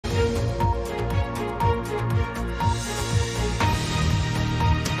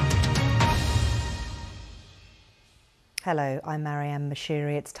Hello, I'm Mariam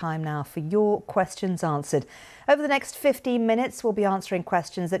Mashiri. It's time now for your questions answered. Over the next 15 minutes, we'll be answering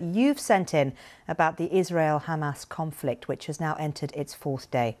questions that you've sent in about the Israel-Hamas conflict, which has now entered its fourth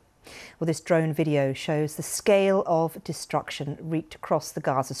day. Well, this drone video shows the scale of destruction wreaked across the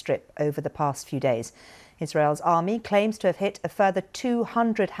Gaza Strip over the past few days. Israel's army claims to have hit a further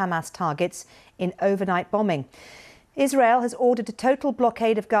 200 Hamas targets in overnight bombing. Israel has ordered a total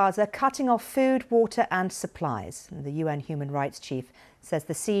blockade of Gaza, cutting off food, water and supplies. The UN human rights chief says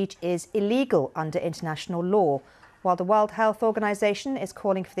the siege is illegal under international law, while the World Health Organization is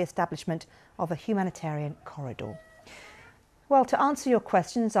calling for the establishment of a humanitarian corridor. Well, to answer your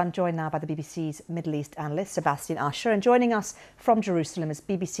questions, I'm joined now by the BBC's Middle East analyst, Sebastian Usher, and joining us from Jerusalem is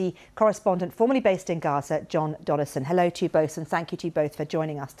BBC correspondent formerly based in Gaza, John Donnison. Hello to you both, and thank you to you both for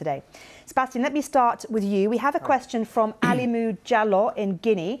joining us today. Sebastian, let me start with you. We have a question from Alimu Jallo in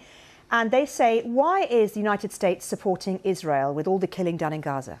Guinea, and they say, why is the United States supporting Israel with all the killing done in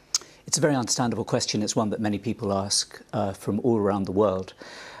Gaza? It's a very understandable question. It's one that many people ask from all around the world.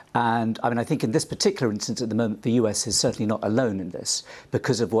 And I think in this particular instance at the moment, the US is certainly not alone in this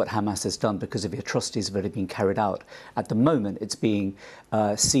because of what Hamas has done, because of the atrocities that have been carried out. At the moment, it's being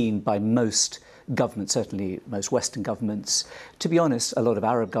seen by most governments, certainly most Western governments, to be honest, a lot of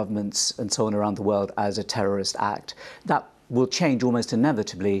Arab governments and so on around the world, as a terrorist act. That will change almost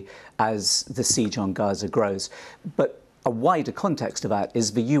inevitably as the siege on Gaza grows. But a wider context of that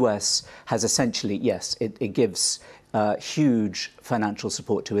is the US has essentially, yes, it gives huge financial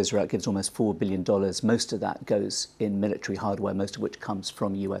support to Israel. It gives almost $4 billion. Most of that goes in military hardware, most of which comes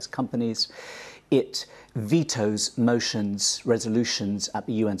from US companies. It vetoes motions, resolutions at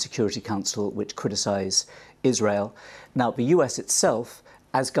the UN Security Council which criticise Israel. Now, the US itself,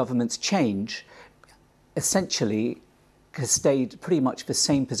 as governments change, essentially has stayed pretty much the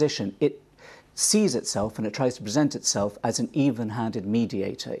same position. It sees itself and it tries to present itself as an even-handed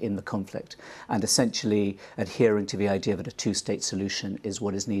mediator in the conflict and essentially adhering to the idea that a two-state solution is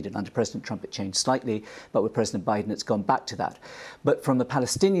what is needed. Under President Trump it changed slightly, but with President Biden it's gone back to that. But from the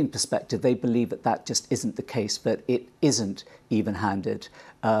Palestinian perspective, they believe that that just isn't the case, that it isn't even-handed,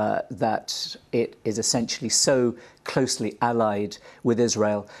 that it is essentially so closely allied with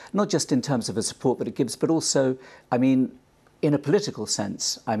Israel, not just in terms of the support that it gives, but also, in a political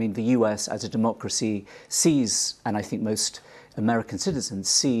sense. The US as a democracy sees, and I think most American citizens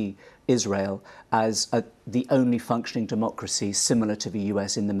see Israel as the only functioning democracy similar to the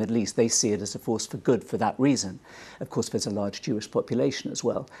US in the Middle East. They see it as a force for good for that reason. Of course, there's a large Jewish population as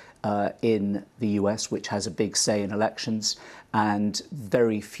well in the US, which has a big say in elections, and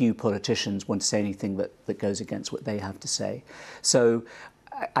very few politicians want to say anything that goes against what they have to say. So,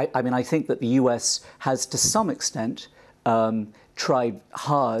 I think that the US has, to some extent, tried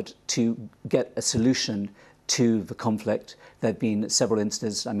hard to get a solution to the conflict. There have been several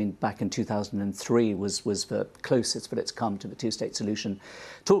instances. Back in 2003 was the closest that it's come to the two-state solution.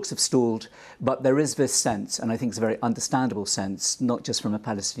 Talks have stalled, but there is this sense, and I think it's a very understandable sense, not just from the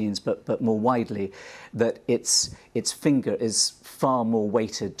Palestinians, but more widely, that its finger is far more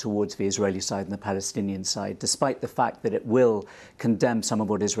weighted towards the Israeli side than the Palestinian side, despite the fact that it will condemn some of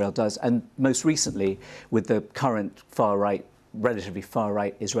what Israel does. And most recently, with the current far-right, relatively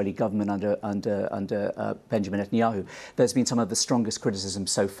far-right Israeli government under Benjamin Netanyahu, there's been some of the strongest criticism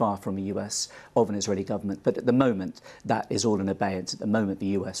so far from the US of an Israeli government. But at the moment, that is all in abeyance. At the moment,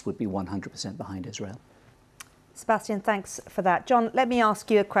 the US would be 100% behind Israel. Sebastian, thanks for that. John, let me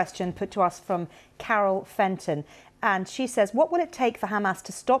ask you a question put to us from Carol Fenton. And she says, what will it take for Hamas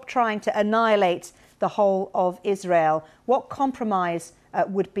to stop trying to annihilate the whole of Israel? What compromise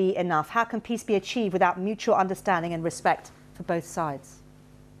would be enough? How can peace be achieved without mutual understanding and respect for both sides?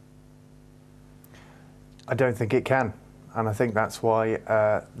 I don't think it can. And I think that's why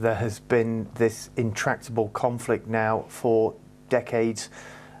there has been this intractable conflict now for decades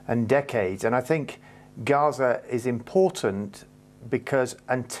and decades. And I think Gaza is important because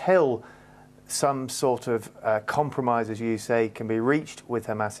until some sort of compromise, as you say, can be reached with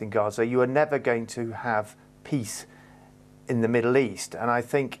Hamas in Gaza, you are never going to have peace in the Middle East. And I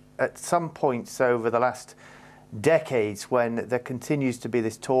think at some points over the last decades, when there continues to be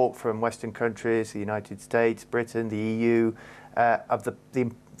this talk from Western countries, the United States, Britain, the EU, of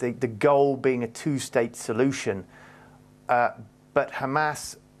the goal being a two-state solution, but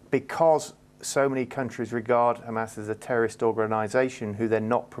Hamas, because so many countries regard Hamas as a terrorist organisation who they're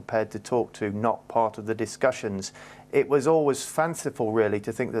not prepared to talk to, not part of the discussions. It was always fanciful, really,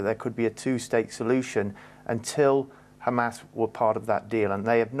 to think that there could be a two-state solution until Hamas were part of that deal. And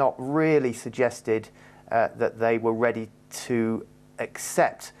they have not really suggested that they were ready to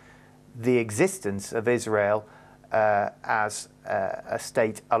accept the existence of Israel as a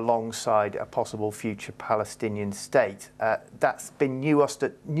state alongside a possible future Palestinian state. That's been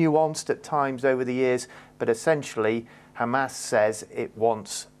nuanced at times over the years, but essentially Hamas says it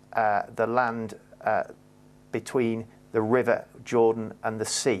wants the land between the River Jordan and the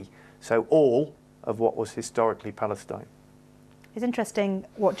sea, so all of what was historically Palestine. It's interesting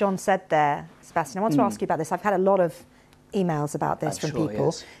what John said there, Sebastian. I want to ask you about this. I've had a lot of emails about this from people.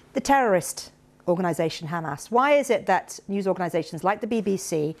 Yes. The terrorist organisation Hamas. Why is it that news organisations like the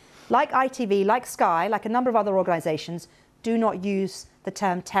BBC, like ITV, like Sky, like a number of other organisations do not use the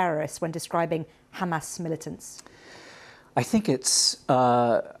term terrorists when describing Hamas militants? I think it's,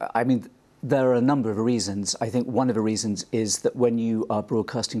 there are a number of reasons. I think one of the reasons is that when you are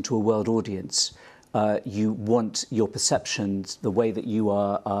broadcasting to a world audience, you want your perceptions, the way that you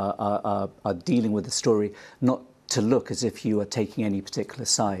are dealing with the story, not to look as if you are taking any particular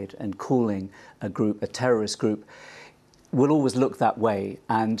side, and calling a group a terrorist group will always look that way,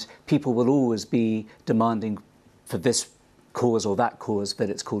 and people will always be demanding for this cause or that cause that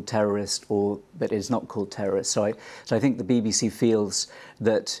it's called terrorist or that it's not called terrorist. So I think the BBC feels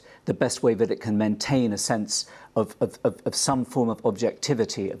that the best way that it can maintain a sense of some form of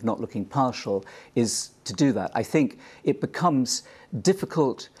objectivity, of not looking partial, is to do that. I think it becomes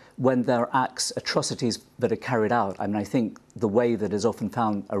difficult when there are acts, atrocities that are carried out. I mean, I think the way that is often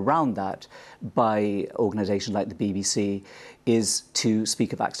found around that by organisations like the BBC is to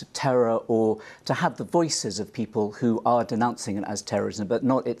speak of acts of terror or to have the voices of people who are denouncing it as terrorism, but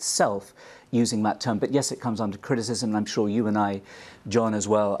not itself using that term. But yes, it comes under criticism, and I'm sure you and I, John, as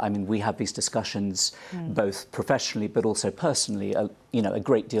well, I mean, we have these discussions both professionally but also personally, a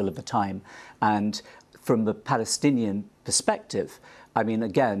great deal of the time. And from the Palestinian perspective, I mean,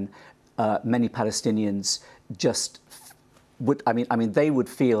 again, many Palestinians just would, they would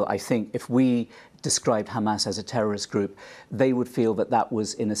feel, I think, if we described Hamas as a terrorist group, they would feel that that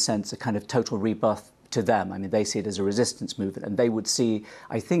was, in a sense, a kind of total rebuff to them. I mean, they see it as a resistance movement, and they would see,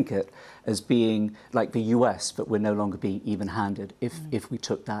 I think, it as being like the US, but we're no longer being even-handed if we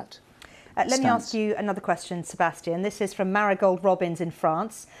took that Let me ask you another question, Sebastian. This is from Marigold Robbins in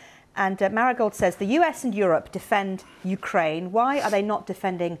France. And Marigold says, the US and Europe defend Ukraine. Why are they not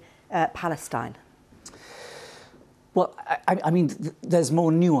defending Palestine? Well, I mean, there's more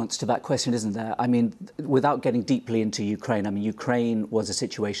nuance to that question, isn't there? I mean, without getting deeply into Ukraine, I mean, Ukraine was a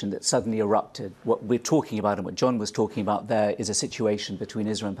situation that suddenly erupted. What we're talking about and what John was talking about there is a situation between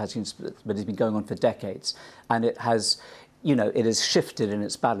Israel and Palestine that has been going on for decades. And it has, it has shifted in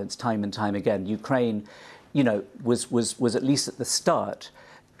its balance time and time again. Ukraine, was at least at the start,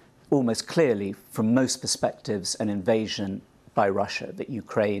 almost clearly, from most perspectives, an invasion by Russia that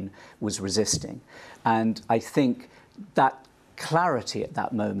Ukraine was resisting. And I think that clarity at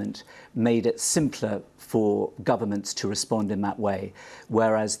that moment made it simpler for governments to respond in that way,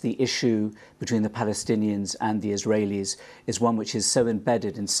 whereas the issue between the Palestinians and the Israelis is one which is so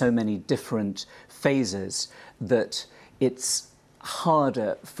embedded in so many different phases that it's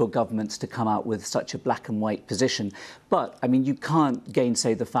harder for governments to come out with such a black and white position. But, I mean, you can't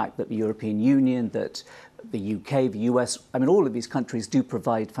gainsay the fact that the European Union, that the UK, the US, I mean, all of these countries do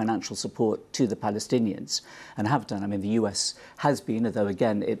provide financial support to the Palestinians and have done. I mean, the US has been, although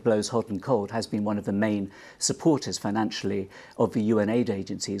again it blows hot and cold, has been one of the main supporters financially of the UN aid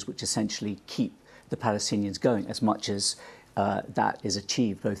agencies, which essentially keep the Palestinians going as much as that is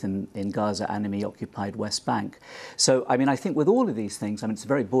achieved both in Gaza and in the occupied West Bank. So, I mean, I think with all of these things, I mean, it's a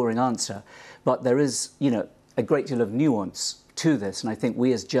very boring answer, but there is, a great deal of nuance to this. And I think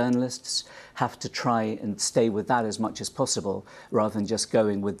we as journalists have to try and stay with that as much as possible, rather than just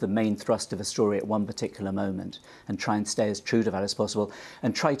going with the main thrust of a story at one particular moment, and try and stay as true to that as possible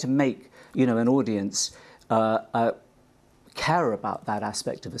and try to make, an audience care about that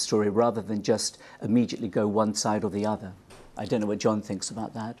aspect of a story rather than just immediately go one side or the other. I don't know what John thinks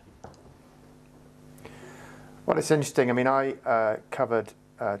about that. Well, it's interesting. I mean, I covered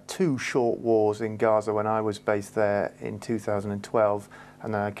 2 short wars in Gaza when I was based there in 2012,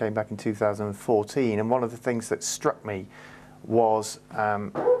 and then I came back in 2014. And one of the things that struck me was,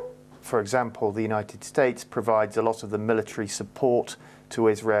 for example, the United States provides a lot of the military support to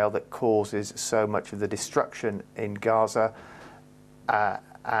Israel that causes so much of the destruction in Gaza.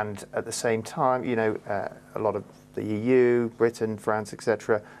 And at the same time, a lot of the EU, Britain, France,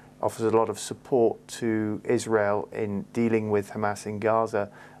 etc., offers a lot of support to Israel in dealing with Hamas in Gaza.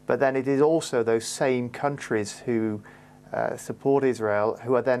 But then it is also those same countries who support Israel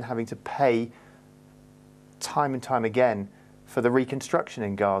who are then having to pay time and time again for the reconstruction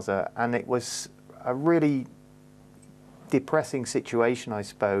in Gaza. And it was a really depressing situation, I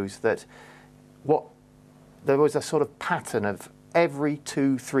suppose, that what there was a sort of pattern of every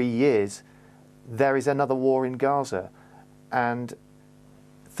 2-3 years, there is another war in Gaza, and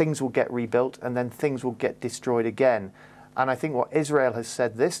things will get rebuilt and then things will get destroyed again. And I think what Israel has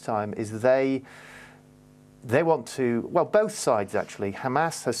said this time is they want to, well, both sides actually.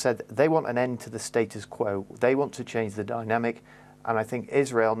 Hamas has said they want an end to the status quo. They want to change the dynamic. And I think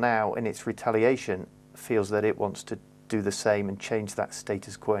Israel now, in its retaliation, feels that it wants to do the same and change that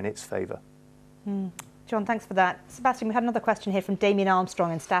status quo in its favour. John, thanks for that. Sebastian, we had another question here from Damien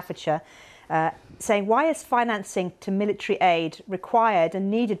Armstrong in Staffordshire, saying, why is financing to military aid required and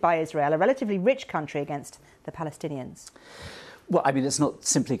needed by Israel, a relatively rich country, against the Palestinians? Well, I mean, it's not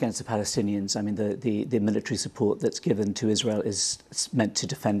simply against the Palestinians. I mean, the military support that's given to Israel is meant to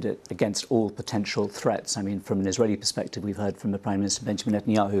defend it against all potential threats. I mean, from an Israeli perspective, we've heard from the Prime Minister Benjamin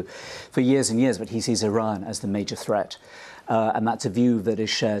Netanyahu for years and years, but he sees Iran as the major threat. And that's a view that is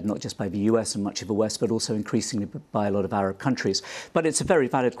shared not just by the US and much of the West, but also increasingly by a lot of Arab countries. But it's a very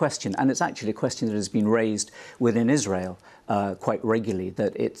valid question, and it's actually a question that has been raised within Israel quite regularly,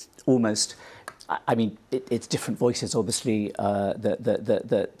 that it's almost... I mean, it's different voices, obviously,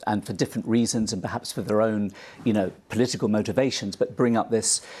 and for different reasons, and perhaps for their own, political motivations. But bring up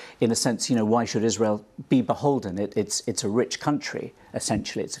this, in a sense, why should Israel be beholden? It's a rich country,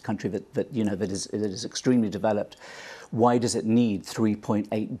 essentially. It's a country that is extremely developed. Why does it need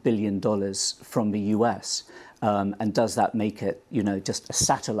 $3.8 billion from the US? And does that make it, just a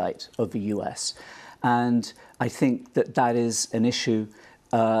satellite of the US? And I think that is an issue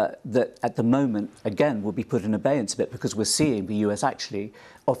that at the moment, again, will be put in abeyance a bit, because we're seeing the US actually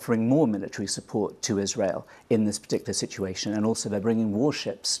offering more military support to Israel in this particular situation, and also they're bringing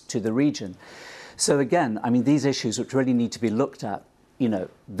warships to the region. So again, I mean, these issues which really need to be looked at,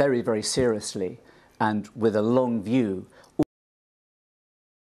 very, very seriously and with a long view,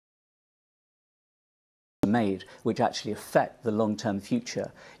 made, which actually affect the long-term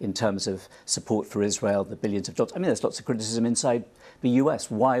future in terms of support for Israel, the billions of dollars. I mean, there's lots of criticism inside the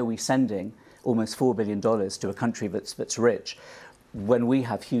US. Why are we sending almost $4 billion to a country that's rich when we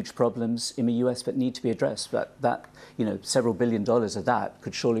have huge problems in the US that need to be addressed? That several $billion of that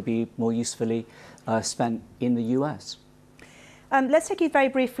could surely be more usefully spent in the US. Let's take you very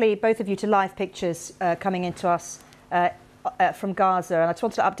briefly, both of you, to live pictures coming into us from Gaza, and I just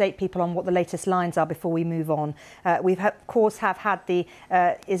wanted to update people on what the latest lines are before we move on. We've of course had the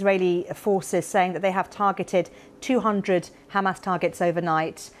Israeli forces saying that they have targeted 200 Hamas targets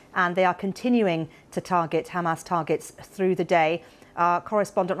overnight, and they are continuing to target Hamas targets through the day. Our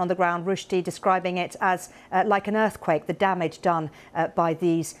correspondent on the ground, Rushdie, describing it as like an earthquake, the damage done by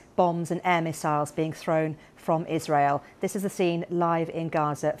these bombs and air missiles being thrown from Israel. This is the scene live in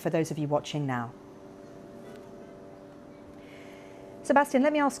Gaza for those of you watching now. Sebastian,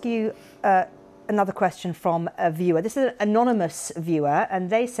 let me ask you another question from a viewer. This is an anonymous viewer, and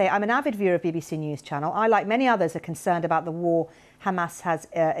they say, I'm an avid viewer of BBC News Channel. I, like many others, are concerned about the war Hamas has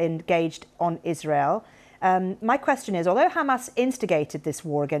engaged on Israel. My question is, although Hamas instigated this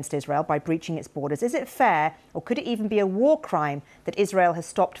war against Israel by breaching its borders, is it fair, or could it even be a war crime, that Israel has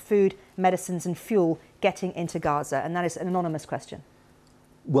stopped food, medicines and fuel getting into Gaza? And that is an anonymous question.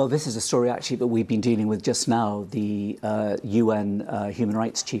 Well, this is a story actually that we've been dealing with just now. The UN Human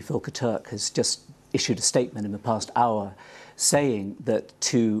Rights Chief, Volker Turk, has just issued a statement in the past hour saying that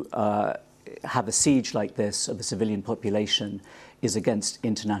to have a siege like this of a civilian population is against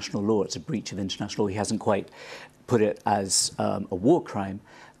international law. It's a breach of international law. He hasn't quite put it as a war crime,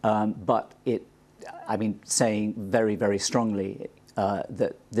 but saying very, very strongly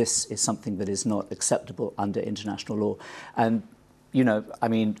that this is something that is not acceptable under international law. And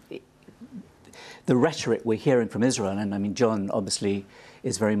the rhetoric we're hearing from Israel, and John obviously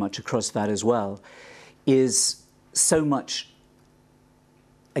is very much across that as well, is so much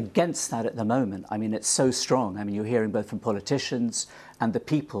against that at the moment. It's so strong. You're hearing both from politicians and the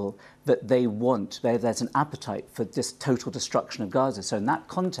people that they want, there's an appetite for this total destruction of Gaza. So in that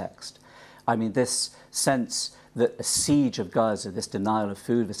context, this sense that a siege of Gaza, this denial of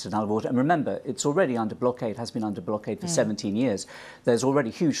food, this denial of water, and remember, it's already under blockade, has been under blockade for 17 years. There's already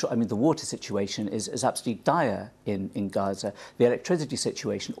huge, the water situation is absolutely dire in Gaza. The electricity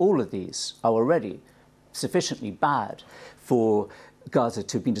situation, all of these are already sufficiently bad for Gaza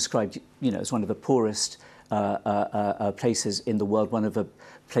to have been described, as one of the poorest places in the world, one of the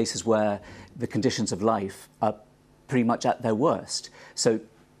places where the conditions of life are pretty much at their worst. So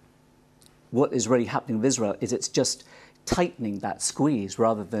what is really happening with Israel is it's just tightening that squeeze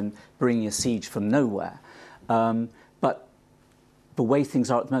rather than bringing a siege from nowhere. But the way things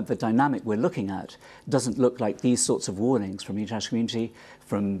are at the moment, the dynamic we're looking at, doesn't look like these sorts of warnings from the international community,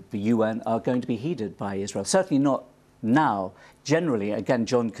 from the UN, are going to be heeded by Israel. Certainly not now. Generally, again,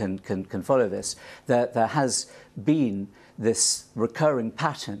 John can follow this, there has been this recurring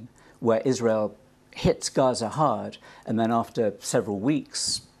pattern where Israel hits Gaza hard, and then after several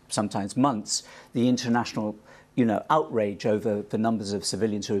weeks, sometimes months, the international outrage over the numbers of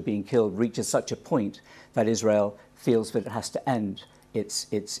civilians who are being killed reaches such a point that Israel feels that it has to end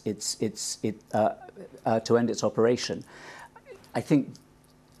to end its operation. I think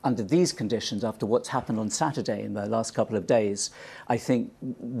under these conditions, after what's happened on Saturday in the last couple of days, I think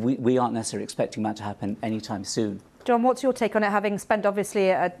we aren't necessarily expecting that to happen anytime soon. John, what's your take on it, having spent obviously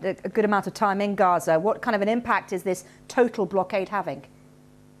a good amount of time in Gaza? What kind of an impact is this total blockade having?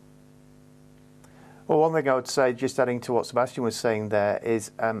 Well, one thing I would say, just adding to what Sebastian was saying there,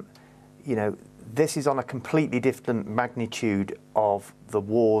 is, this is on a completely different magnitude of the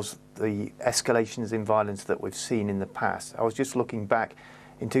wars, the escalations in violence that we've seen in the past. I was just looking back.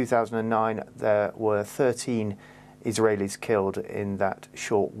 In 2009, there were 13 Israelis killed in that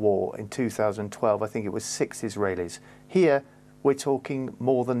short war. In 2012, I think it was 6 Israelis. Here, we're talking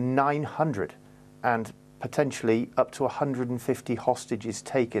more than 900 and potentially up to 150 hostages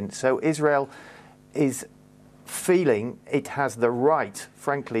taken. So Israel is feeling it has the right,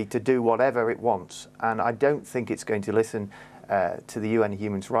 frankly, to do whatever it wants. And I don't think it's going to listen to the UN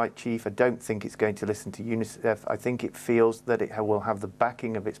Human Rights Chief. I don't think it's going to listen to UNICEF. I think it feels that it will have the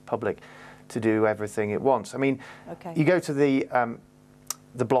backing of its public to do everything it wants. I mean, you go to the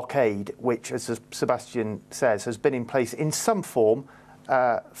blockade, which, as Sebastian says, has been in place in some form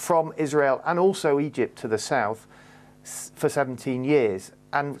from Israel and also Egypt to the south for 17 years.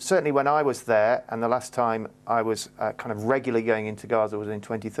 And certainly when I was there, and the last time I was kind of regularly going into Gaza was in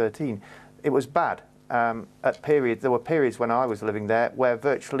 2013, it was bad. There were periods when I was living there where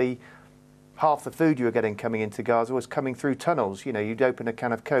virtually half the food you were getting coming into Gaza was coming through tunnels. You'd open a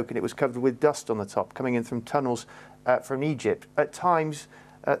can of Coke and it was covered with dust on the top, coming in from tunnels from Egypt. At times,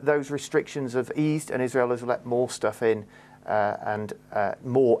 those restrictions have eased and Israel has let more stuff in and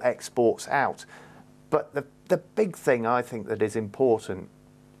more exports out. But the big thing I think that is important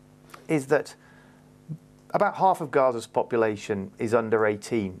is that about half of Gaza's population is under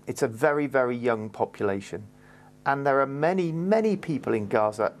 18. It's a very, very young population. And there are many, many people in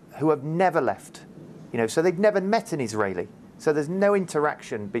Gaza who have never left. So they've never met an Israeli. So there's no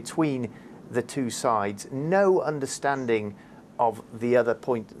interaction between the two sides, no understanding of the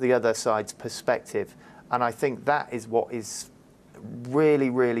other side's perspective. And I think that is what is really,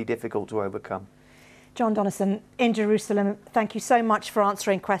 really difficult to overcome. John Donnison in Jerusalem, thank you so much for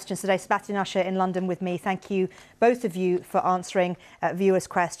answering questions today. Sebastian Usher in London with me. Thank you, both of you, for answering viewers'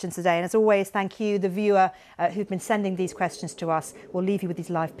 questions today. And as always, thank you, the viewer who've been sending these questions to us. We'll leave you with these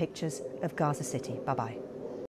live pictures of Gaza City. Bye-bye.